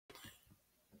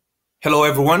Hello,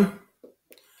 everyone.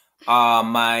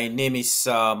 My name is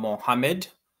Mohamed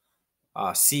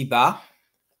C, the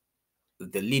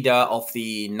leader of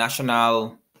the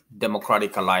National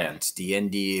Democratic Alliance, the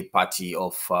NDA party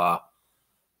of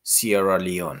Sierra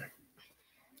Leone.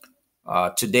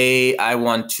 Today, I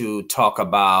want to talk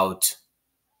about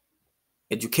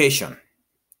education,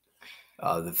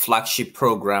 the flagship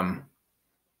program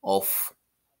of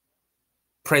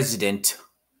President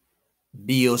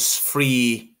Bio's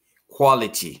free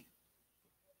quality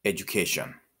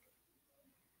education.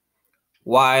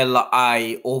 While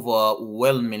I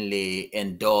overwhelmingly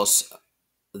endorse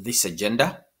this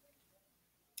agenda,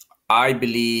 I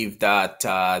believe that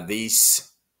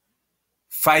this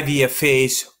 5-year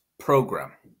phase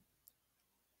program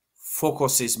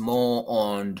focuses more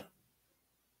on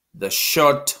the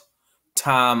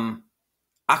short-term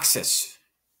access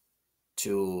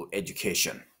to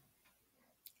education,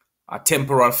 a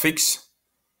temporal fix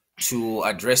to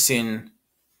addressing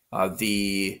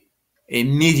the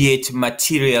immediate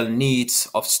material needs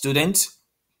of students,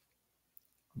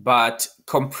 but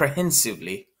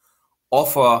comprehensively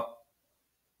offer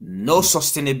no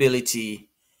sustainability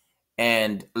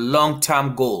and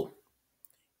long-term goal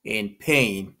in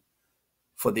paying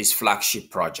for this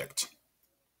flagship project.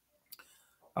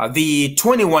 The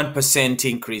 21%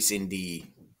 increase in the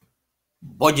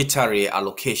budgetary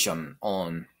allocation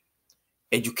on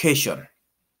education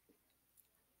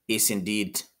is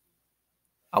indeed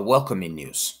a welcoming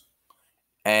news.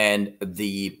 And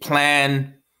the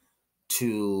plan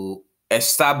to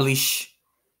establish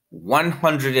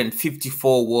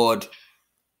 154 ward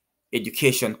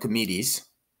education committees,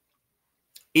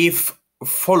 if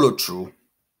followed through,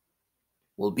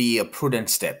 will be a prudent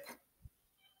step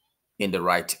in the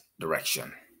right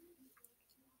direction.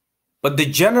 But the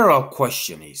general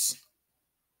question is,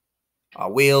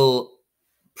 will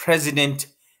President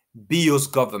Bio's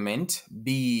government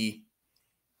be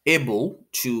able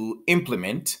to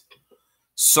implement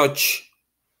such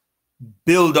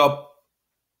build-up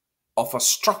of a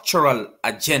structural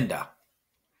agenda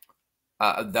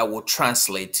that will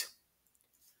translate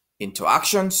into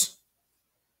actions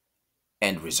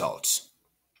and results?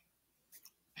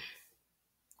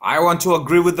 I want to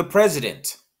agree with the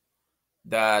president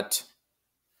that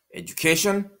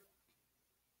education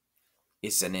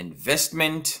is an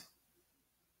investment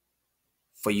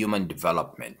for human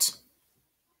development.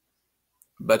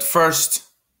 But first,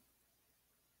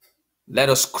 let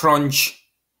us crunch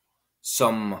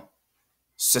some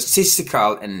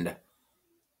statistical and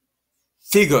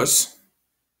figures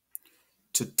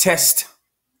to test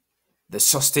the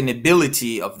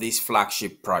sustainability of this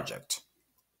flagship project.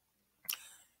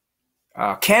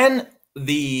 Can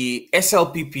the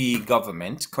SLPP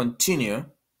government continue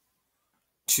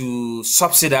to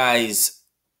subsidize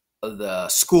the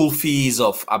school fees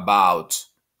of about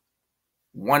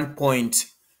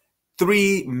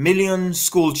 1.3 million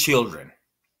school children,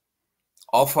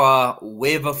 offer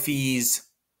waiver fees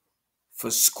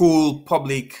for school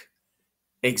public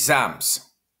exams,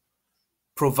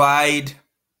 provide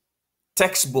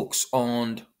textbooks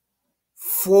on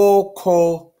 4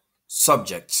 core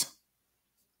subjects,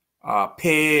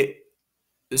 pay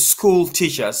school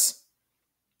teachers,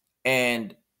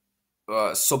 and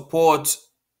support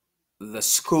the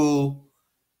school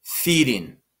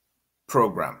feeding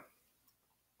program?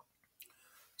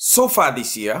 So far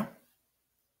this year,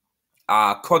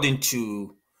 according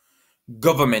to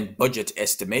government budget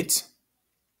estimates,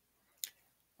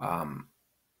 the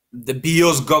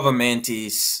BO's government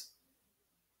is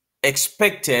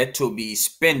expected to be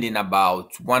spending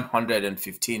about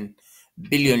 115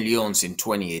 billion leones in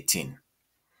 2018,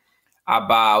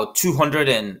 about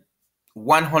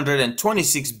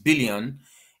 126 billion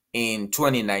in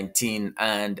 2019,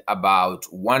 and about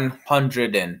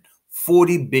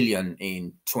 140 billion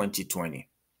in 2020.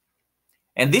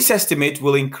 And this estimate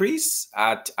will increase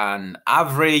at an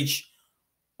average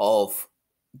of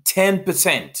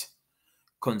 10%,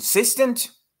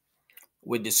 consistent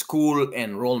with the school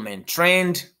enrollment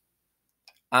trend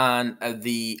and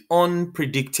the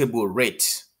unpredictable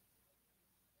rate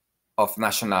of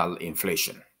national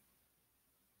inflation.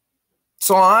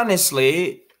 So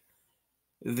honestly,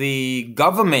 the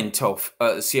government of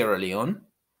Sierra Leone,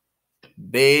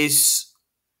 based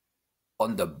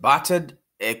on the battered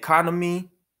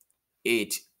economy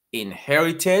it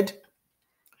inherited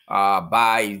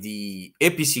by the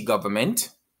APC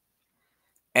government,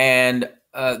 and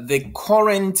the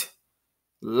current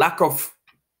lack of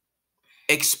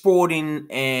exporting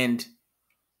and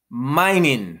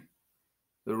mining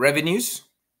revenues,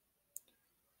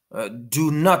 do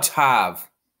not have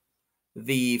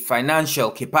the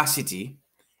financial capacity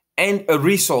and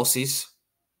resources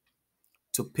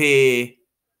to pay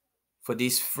for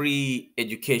this free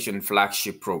education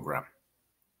flagship program.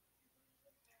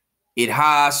 It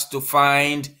has to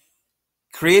find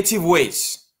creative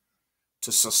ways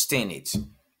to sustain it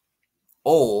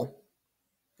or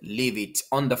leave it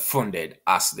underfunded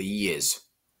as the years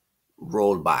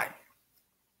roll by.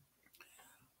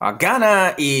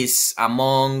 Ghana is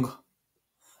among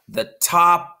the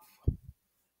top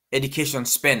education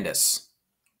spenders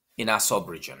in our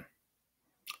sub-region.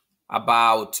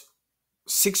 About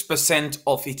 6%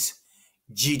 of its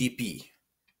GDP,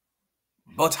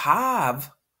 but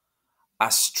have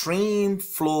a stream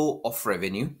flow of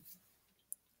revenue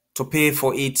to pay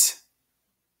for its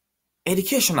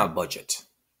educational budget.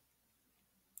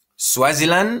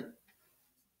 Swaziland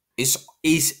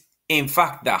is in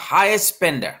fact the highest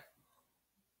spender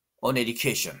on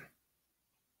education,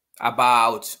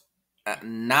 about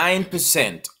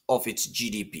 9% of its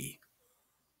GDP.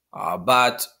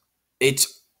 But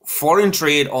its foreign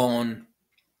trade on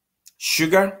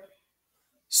sugar,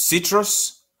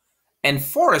 citrus, and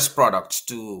forest products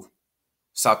to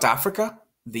South Africa,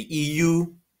 the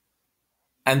EU,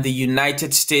 and the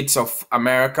United States of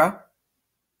America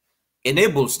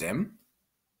enables them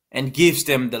and gives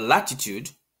them the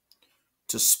latitude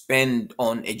to spend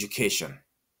on education.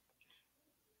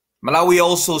 Malawi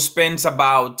also spends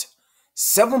about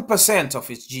 7% of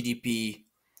its GDP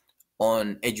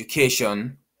on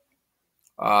education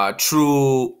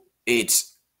through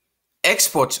its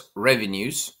export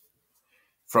revenues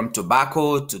from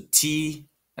tobacco to tea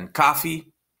and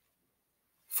coffee,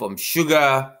 from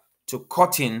sugar to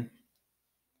cotton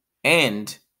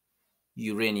and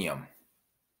uranium.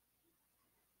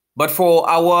 But for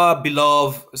our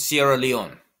beloved Sierra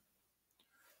Leone,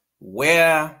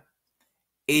 where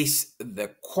is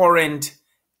the current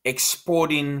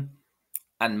exporting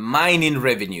and mining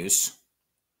revenues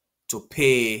to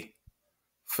pay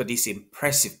for this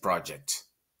impressive project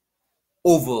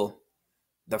over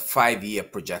the 5-year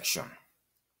projection?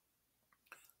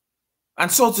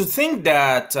 And so to think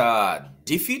that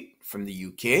DFID from the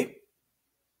UK,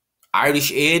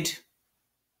 Irish Aid,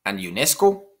 and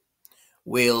UNESCO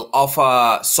will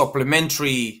offer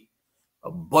supplementary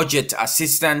budget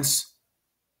assistance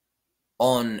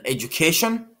on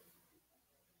education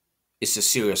is a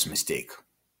serious mistake.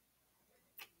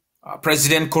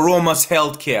 President Koroma's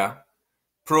healthcare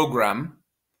program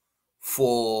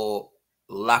for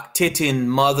lactating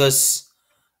mothers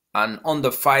and under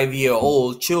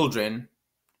 5-year-old children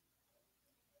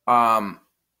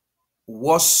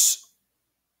was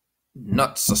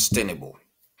not sustainable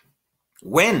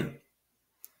when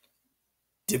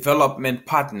development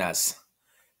partners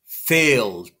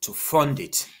failed to fund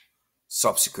it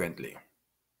subsequently.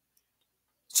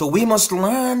 So we must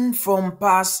learn from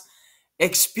past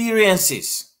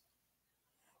experiences.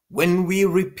 When we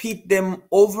repeat them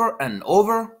over and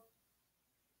over,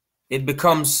 it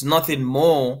becomes nothing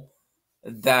more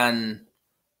than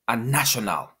a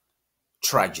national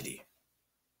tragedy.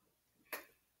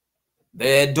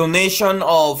 The donation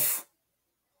of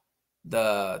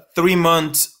the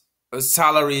 3-month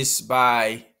salaries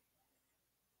by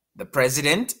the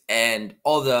president and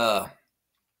other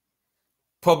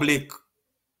public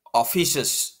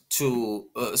officials to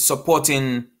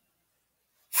supporting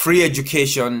free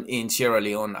education in Sierra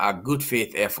Leone are good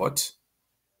faith efforts,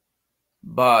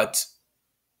 but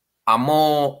a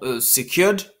more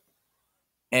secured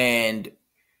and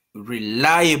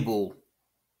reliable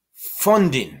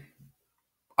funding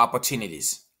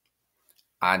opportunities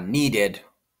are needed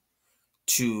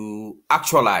to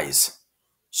actualize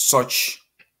such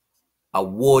a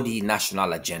worthy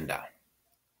national agenda.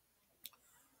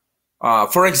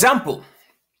 For example,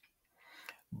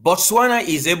 Botswana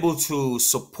is able to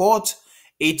support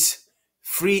its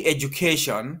free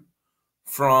education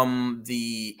from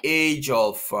the age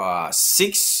of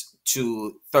 6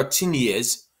 to 13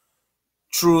 years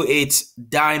through its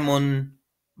diamond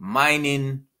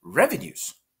mining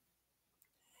revenues.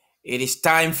 It is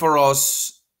time for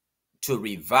us to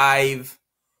revive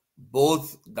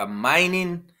both the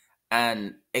mining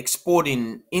and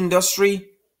exporting industry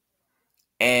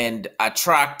and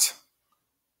attract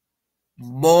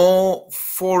more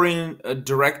foreign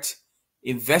direct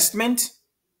investment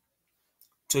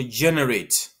to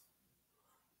generate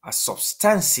a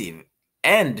substantive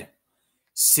and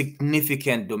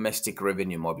significant domestic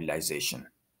revenue mobilization.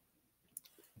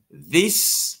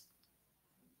 This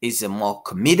is a more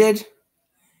committed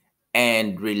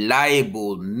and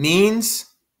reliable means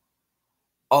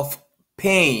of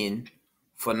paying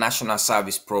for national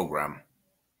service program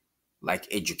like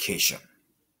education.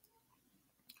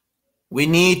 We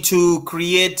need to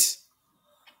create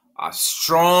a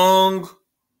strong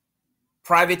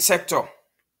private sector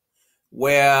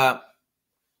where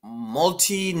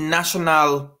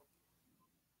multinational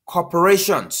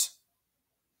corporations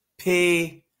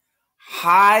pay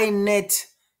high net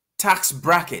tax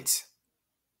brackets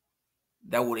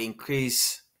that would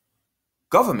increase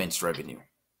government's revenue.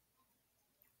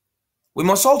 We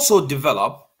must also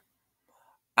develop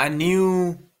a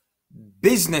new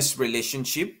business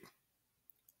relationship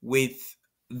with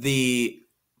the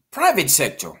private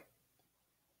sector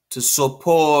to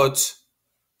support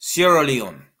Sierra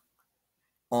Leone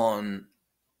on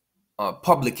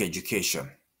public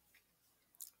education,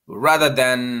 rather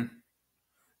than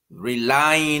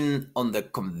relying on the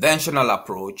conventional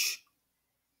approach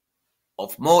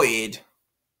of more aid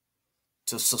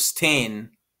to sustain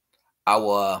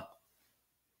our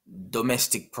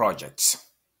domestic projects,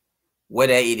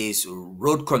 whether it is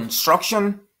road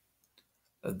construction,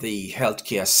 the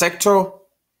healthcare sector,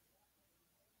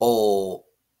 or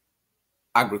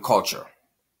agriculture.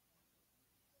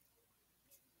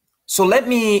 So let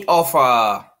me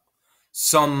offer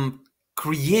some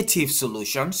creative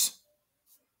solutions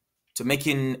to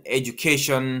making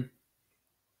education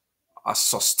a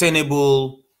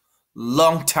sustainable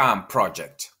long-term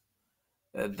project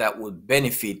that would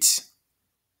benefit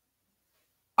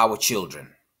our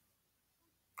children.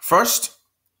 First,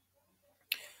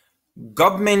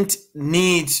 government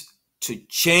needs to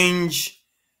change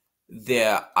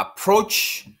their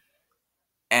approach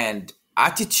and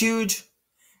attitude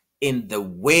in the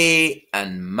way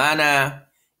and manner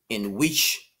in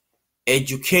which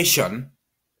education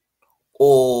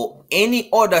or any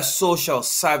other social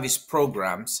service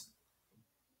programs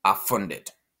are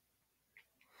funded.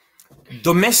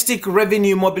 Domestic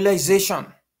revenue mobilization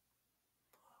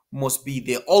must be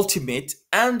the ultimate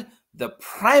and the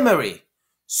primary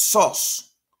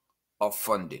source of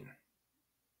funding.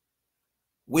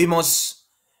 We must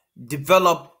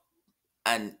develop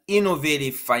an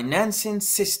innovative financing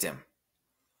system,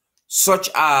 such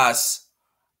as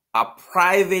a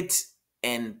private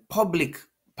and public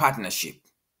partnership.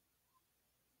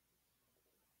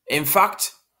 In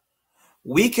fact,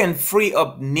 we can free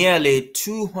up nearly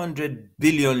 200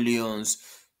 billion leones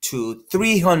to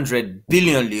 300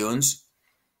 billion leones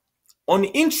on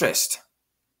interest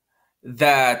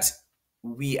that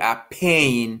we are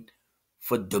paying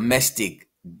for domestic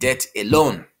debt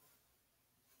alone.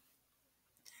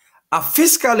 A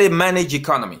fiscally managed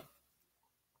economy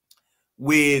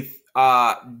with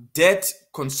a debt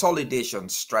consolidation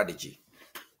strategy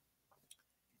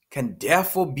can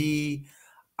therefore be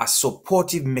a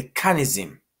supportive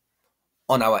mechanism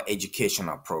on our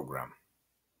educational program.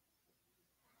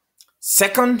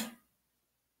 Second,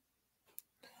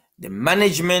 the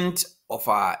management of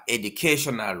our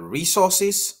educational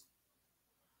resources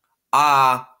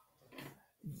are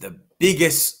the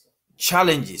biggest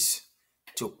challenges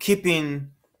to keeping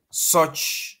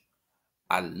such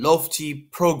a lofty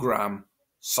program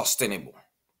sustainable.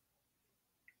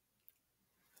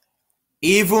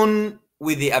 Even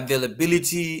with the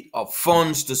availability of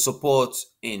funds to support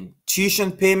in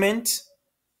tuition payment,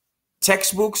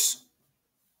 textbooks,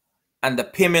 and the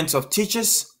payments of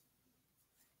teachers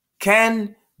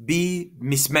can be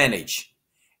mismanaged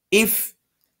if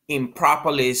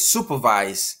improperly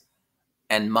supervised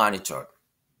and monitored.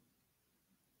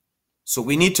 So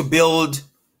we need to build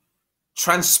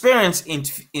transparent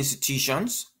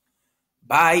institutions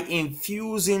by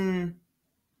infusing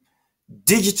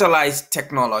digitalized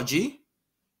technology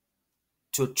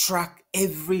to track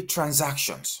every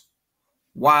transactions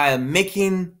while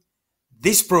making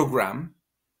this program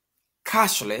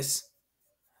cashless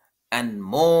and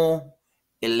more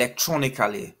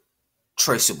electronically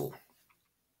traceable.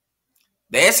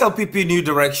 The SLPP New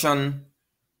Direction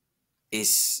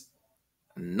is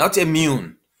not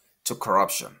immune to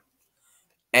corruption,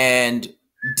 and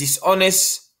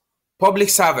dishonest public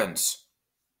servants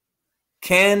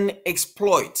can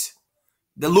exploit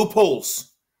the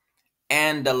loopholes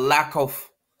and the lack of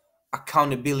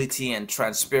accountability and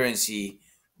transparency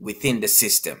within the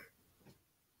system.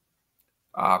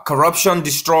 Corruption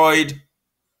destroyed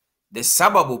the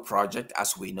Sababu project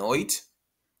as we know it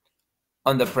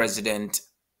under President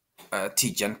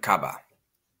Tijan Kaba.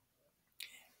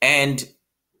 And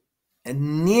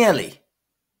nearly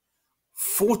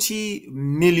 $40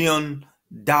 million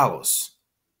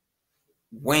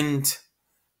went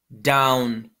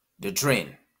down the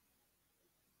drain.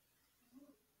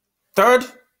 Third,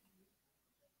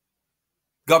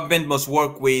 government must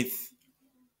work with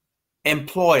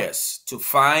employers to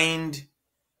find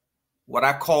what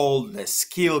I call the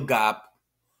skill gap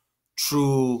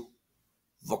through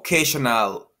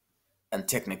vocational and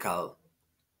technical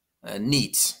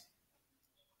needs.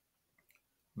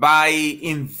 By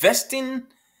investing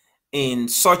in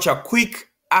such a quick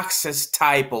access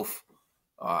type of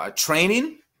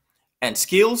training and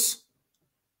skills,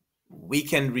 we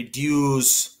can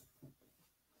reduce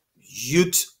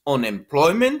youth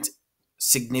unemployment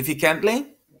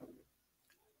significantly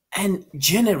and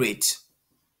generate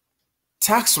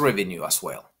tax revenue as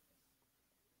well.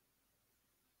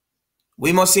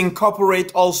 We must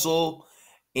incorporate also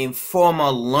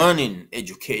informal learning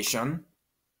education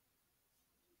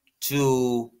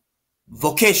to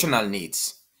vocational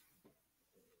needs.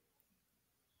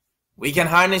 We can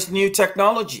harness new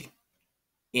technology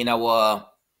in our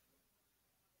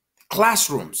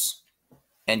classrooms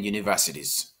and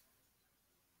universities.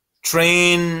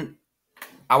 Train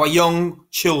our young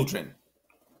children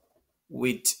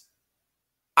with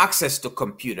access to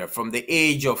computer from the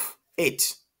age of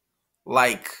 8,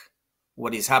 like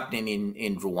what is happening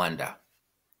in Rwanda.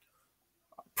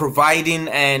 Providing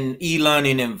an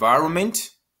e-learning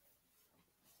environment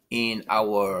in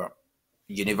our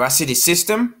university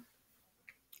system.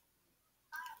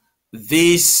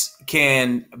 This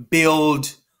can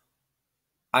build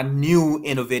a new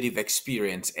innovative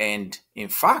experience and, in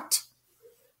fact,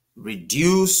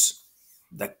 reduce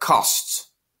the cost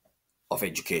of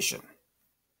education.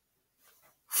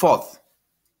 Fourth,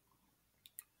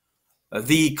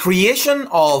 the creation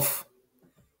of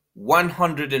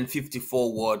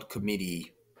 154 ward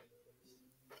committee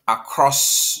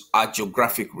across our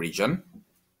geographic region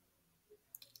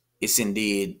is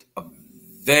indeed a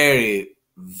very,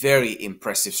 very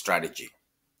impressive strategy.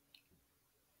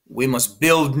 We must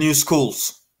build new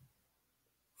schools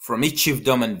from each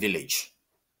chiefdom and village,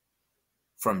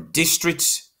 from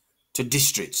districts to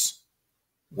districts,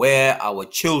 where our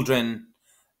children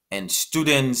and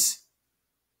students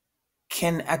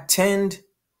can attend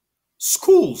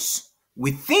schools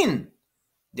within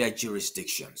their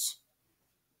jurisdictions.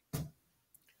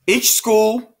 Each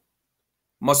school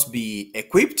must be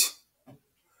equipped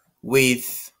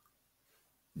with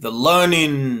the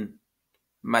learning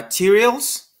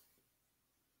materials,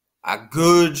 a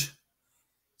good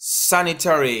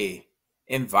sanitary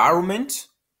environment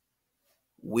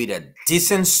with a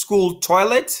decent school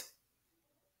toilet,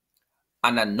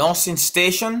 and a nursing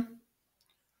station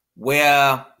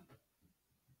where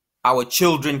our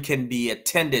children can be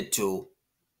attended to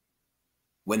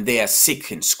when they are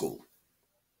sick in school.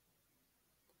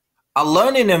 A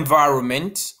learning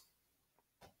environment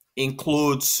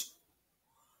includes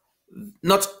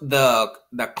not the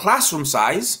classroom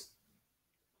size,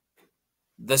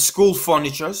 the school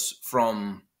furnitures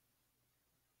from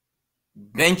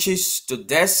benches to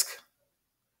desk,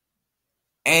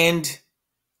 and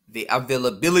the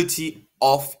availability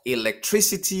of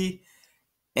electricity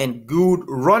and good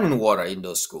running water in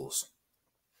those schools.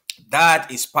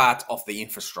 That is part of the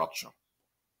infrastructure.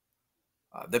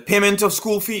 The payment of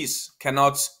school fees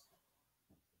cannot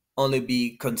only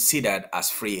be considered as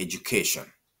free education,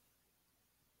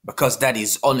 because that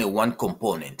is only one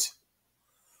component.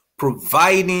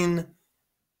 Providing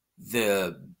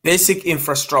the basic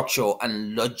infrastructure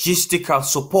and logistical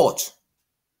support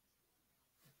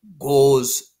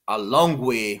goes a long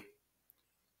way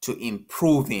to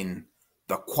improving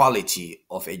the quality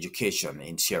of education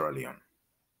in Sierra Leone.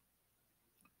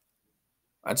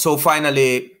 And so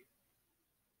finally,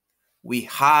 we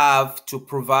have to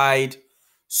provide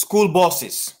school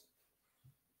buses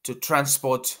to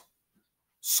transport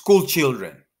school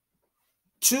children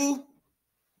to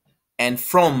and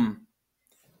from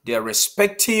their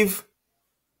respective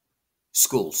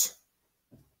schools.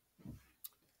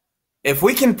 If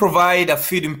we can provide a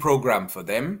feeding program for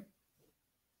them,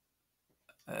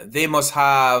 they must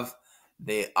have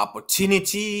the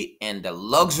opportunity and the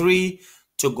luxury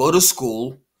to go to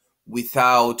school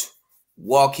without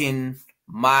walking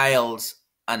miles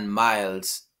and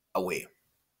miles away.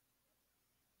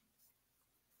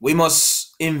 We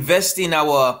must invest in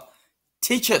our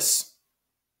teachers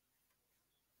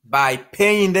by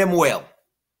paying them well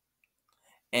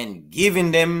and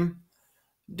giving them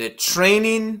the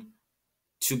training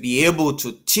to be able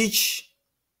to teach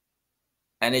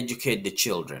and educate the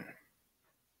children.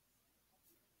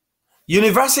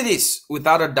 Universities,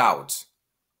 without a doubt,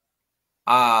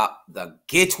 are the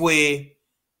gateway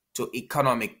to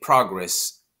economic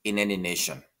progress in any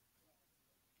nation.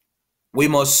 We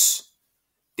must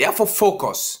therefore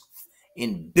focus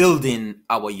in building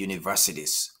our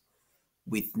universities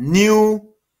with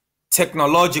new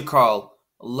technological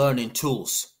learning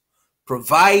tools,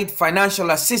 provide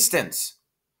financial assistance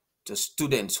to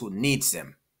students who need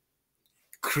them,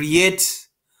 create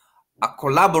a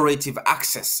collaborative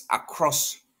access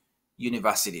across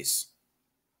universities,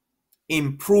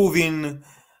 improving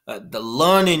the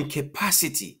learning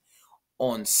capacity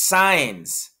on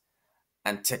science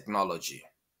and technology,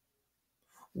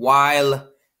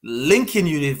 while linking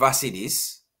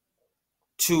universities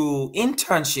to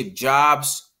internship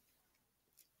jobs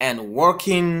and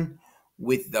working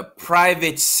with the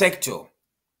private sector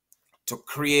to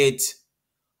create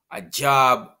a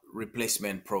job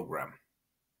replacement program.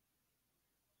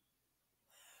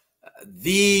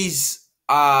 These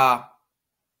are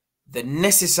the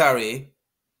necessary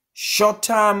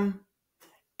short-term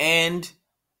and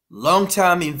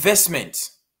long-term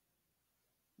investments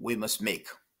we must make.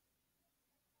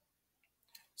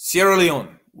 Sierra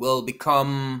Leone will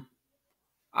become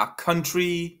a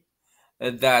country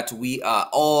that we are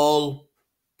all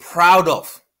proud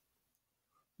of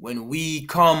when we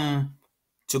come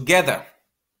together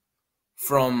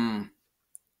from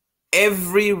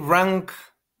every rank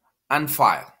and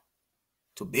file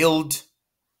to build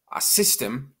a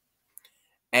system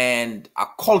and a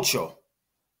culture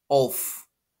of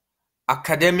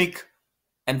academic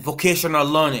and vocational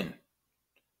learning.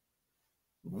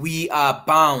 We are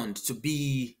bound to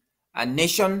be a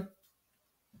nation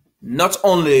not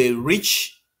only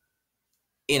rich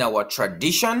in our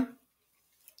tradition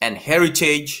and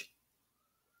heritage,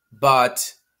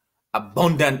 but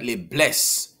abundantly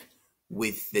blessed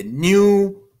with the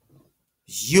new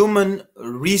human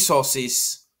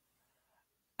resources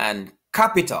and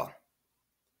capital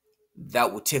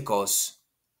that will take us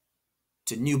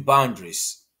to new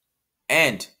boundaries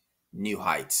and new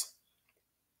heights.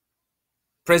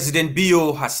 President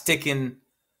Bio has taken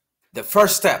the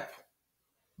first step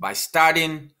by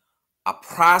starting a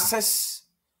process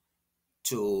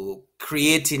to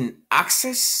creating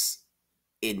access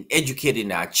in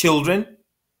educating our children,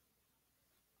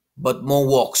 but more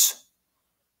works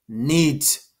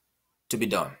needs to be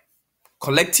done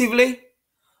collectively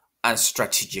and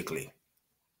strategically.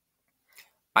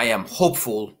 I am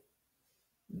hopeful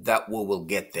that we will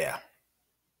get there.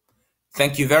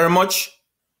 Thank you very much.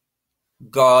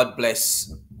 God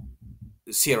bless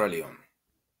Sierra Leone.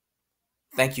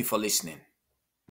 Thank you for listening.